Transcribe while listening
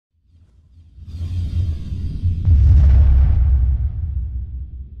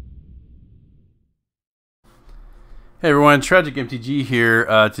Hey everyone, Tragic MTG here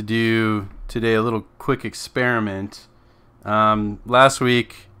to do today a little quick experiment. Last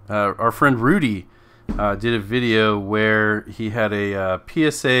week, our friend Rudy did a video where he had a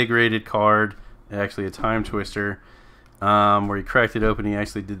PSA graded card, actually a time twister, where he cracked it open. He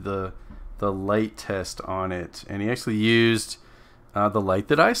actually did the light test on it, and he actually used the light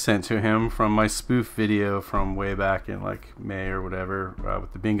that I sent to him from my spoof video from way back in like May or whatever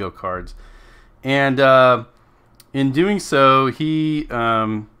with the bingo cards. And in doing so, he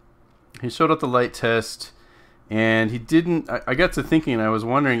showed up the light test, and he didn't. I got to thinking, I was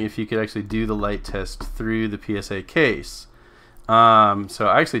wondering if you could actually do the light test through the PSA case. So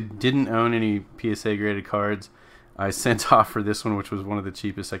I actually didn't own any PSA graded cards. I sent off for this one, which was one of the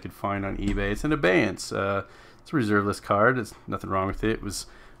cheapest I could find on eBay. It's an abeyance. It's a reserveless card. There's nothing wrong with it. It was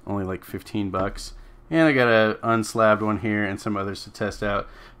only like 15 bucks. And I got a unslabbed one here and some others to test out.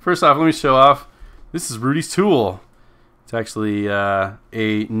 First off, let me show off. This is Rudy's tool. It's actually a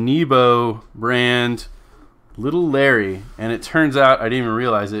Nebo brand Little Larry, and it turns out, I didn't even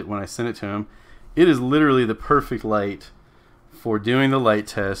realize it when I sent it to him, it is literally the perfect light for doing the light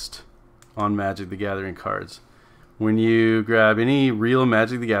test on Magic the Gathering cards. When you grab any real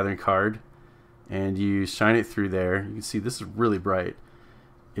Magic the Gathering card and you shine it through there, you can see this is really bright.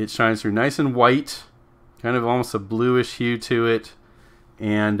 It shines through nice and white, kind of almost a bluish hue to it.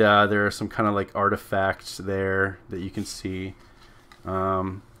 And there are some kind of like artifacts there that you can see.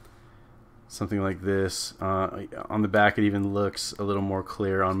 Something like this. On the back it even looks a little more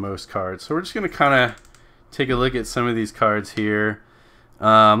clear on most cards. So we're just going to kind of take a look at some of these cards here.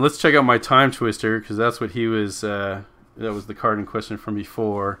 Let's check out my time twister, because that's what he was, that was the card in question from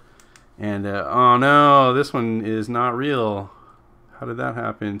before. And oh no, this one is not real. How did that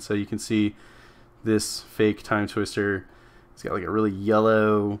happen? So you can see this fake time twister. It's got like a really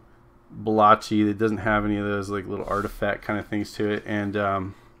yellow blotchy that doesn't have any of those like little artifact kind of things to it, and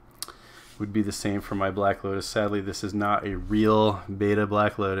would be the same for my Black Lotus. Sadly, this is not a real beta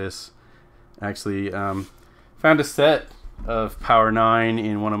Black Lotus. Actually found a set of Power 9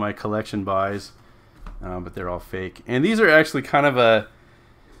 in one of my collection buys, but they're all fake. And these are actually kind of a,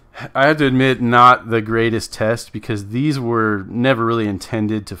 I have to admit, not the greatest test, because these were never really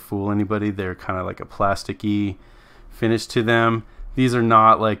intended to fool anybody. They're kind of like a plasticky finish to them. These are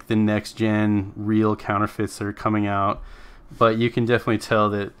not like the next gen real counterfeits that are coming out, but you can definitely tell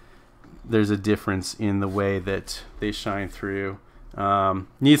that there's a difference in the way that they shine through.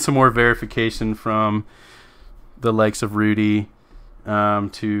 Need some more verification from the likes of Rudy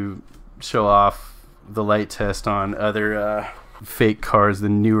to show off the light test on other fake cards, the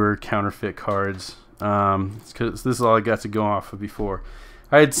newer counterfeit cards, because this is all I got to go off of before.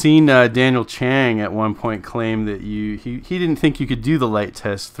 I had seen Daniel Chang at one point claim that he didn't think you could do the light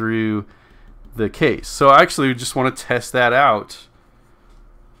test through the case. So I actually just want to test that out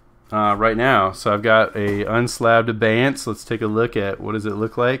right now. So I've got a unslabbed abeyance. Let's take a look at what does it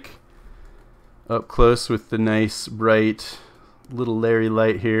look like up close with the nice bright Little Larry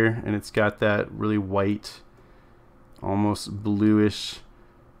light here, and it's got that really white, almost bluish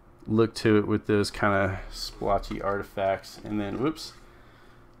look to it with those kind of splotchy artifacts. And then, whoops,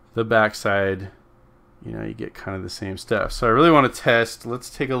 the backside, you know, you get kind of the same stuff. So I really want to test. Let's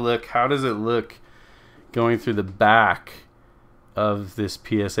take a look. How does it look going through the back of this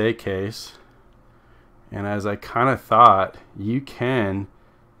PSA case? And as I kind of thought, you can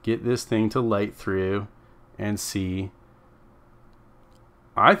get this thing to light through and see,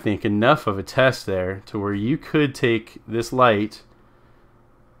 I think, enough of a test there to where you could take this light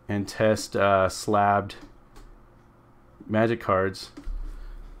and test slabbed Magic cards.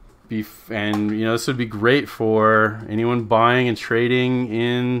 And you know, this would be great for anyone buying and trading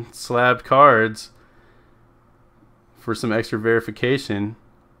in slabbed cards for some extra verification,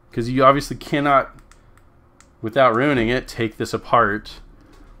 because you obviously cannot, without ruining it, take this apart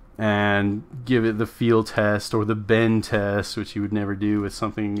and give it the feel test or the bend test, which you would never do with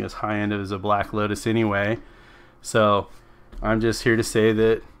something as high end as a Black Lotus anyway. So I'm just here to say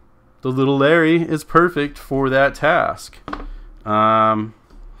that the Little Larry is perfect for that task.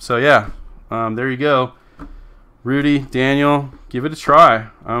 So yeah, there you go. Rudy, Daniel, give it a try.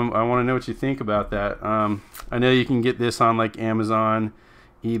 I want to know what you think about that. I know you can get this on like Amazon,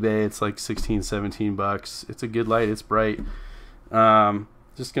 eBay. It's like 16, 17 bucks. It's a good light. It's bright.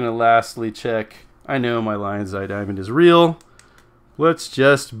 Just going to lastly check. I know my Lion's Eye Diamond is real. Let's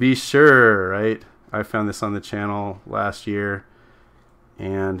just be sure, right? I found this on the channel last year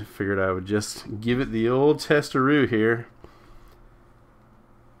and figured I would just give it the old testaroo here.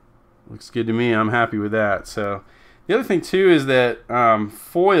 Looks good to me. I'm happy with that. So the other thing too is that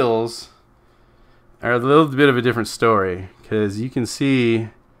foils are a little bit of a different story, because you can see,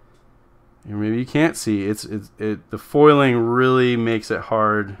 or maybe you can't see, the foiling really makes it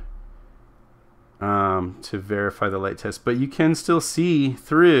hard to verify the light test, but you can still see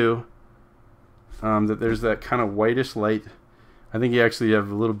through that there's that kind of whitish light. I think you actually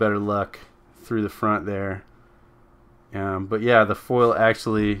have a little better luck through the front there. But yeah, the foil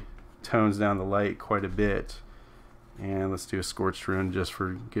actually tones down the light quite a bit. And let's do a scorched rune just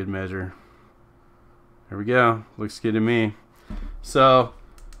for good measure. There we go. Looks good to me. So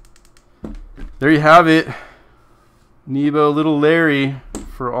there you have it. Nebo Little Larry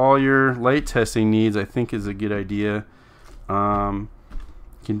for all your light testing needs, I think is a good idea. You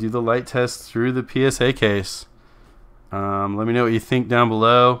can do the light test through the PSA case. Let me know what you think down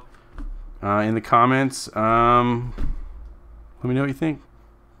below in the comments. Let me know what you think.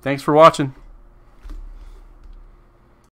 Thanks for watching.